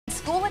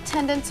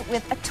attendance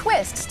with a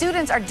twist.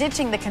 Students are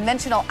ditching the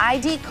conventional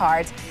ID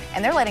cards,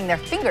 and they're letting their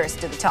fingers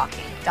do the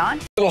talking. Don?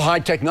 A little high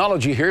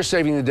technology here,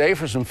 saving the day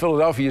for some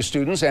Philadelphia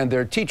students and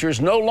their teachers.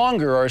 No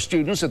longer are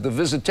students at the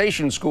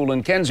Visitation school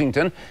in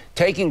Kensington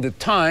taking the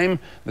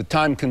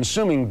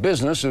time-consuming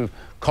business of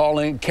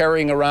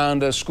carrying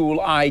around a school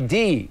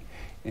ID.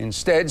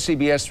 Instead,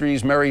 CBS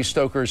 3's Mary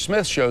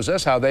Stoker-Smith shows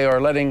us how they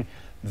are letting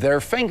their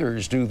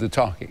fingers do the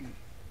talking.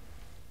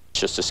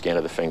 Just a scan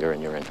of the finger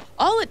and you're in.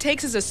 All it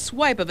takes is a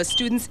swipe of a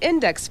student's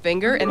index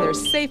finger and they're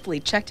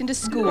safely checked into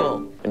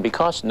school. And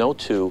because no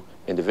two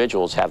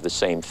individuals have the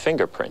same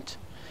fingerprint,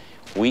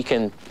 we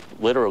can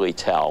literally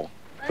tell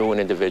who an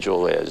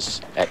individual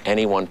is at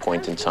any one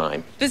point in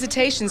time.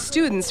 Visitation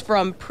students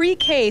from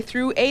pre-K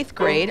through 8th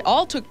grade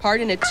all took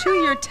part in a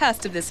 2-year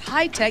test of this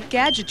high-tech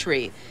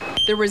gadgetry.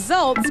 The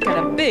results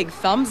got a big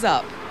thumbs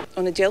up.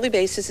 On a daily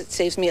basis, it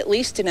saves me at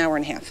least an hour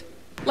and a half.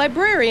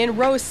 Librarian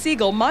Rose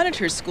Siegle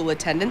monitors school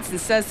attendance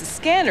and says the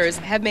scanners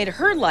have made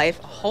her life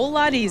a whole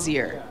lot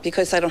easier.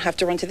 Because I don't have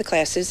to run to the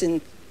classes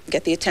and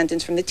get the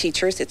attendance from the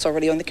teachers, it's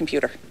already on the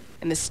computer.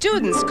 And the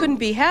students couldn't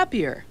be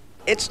happier.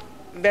 It's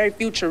very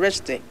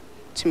futuristic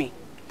to me.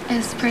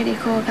 It's pretty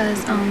cool because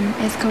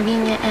it's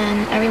convenient,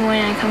 and every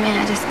morning I come in,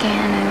 I just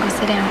scan and go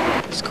sit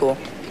down. It's cool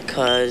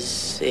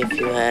because if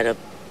you had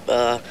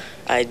a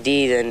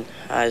ID, then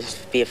I'd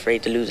be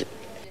afraid to lose it.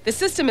 The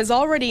system is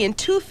already in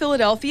 2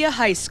 Philadelphia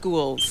high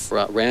schools.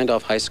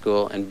 Randolph High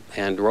School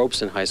and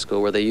Robeson High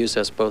School, where they use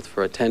us both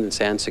for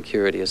attendance and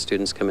security as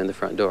students come in the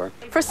front door.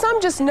 For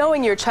some, just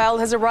knowing your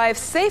child has arrived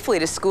safely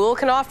to school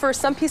can offer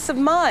some peace of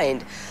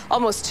mind.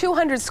 Almost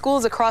 200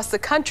 schools across the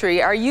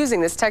country are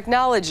using this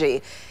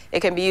technology.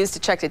 It can be used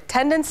to check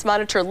attendance,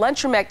 monitor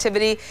lunchroom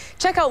activity,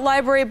 check out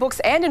library books,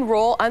 and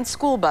enroll on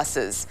school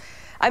buses.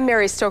 I'm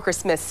Mary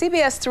Stoker-Smith,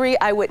 CBS 3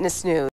 Eyewitness News.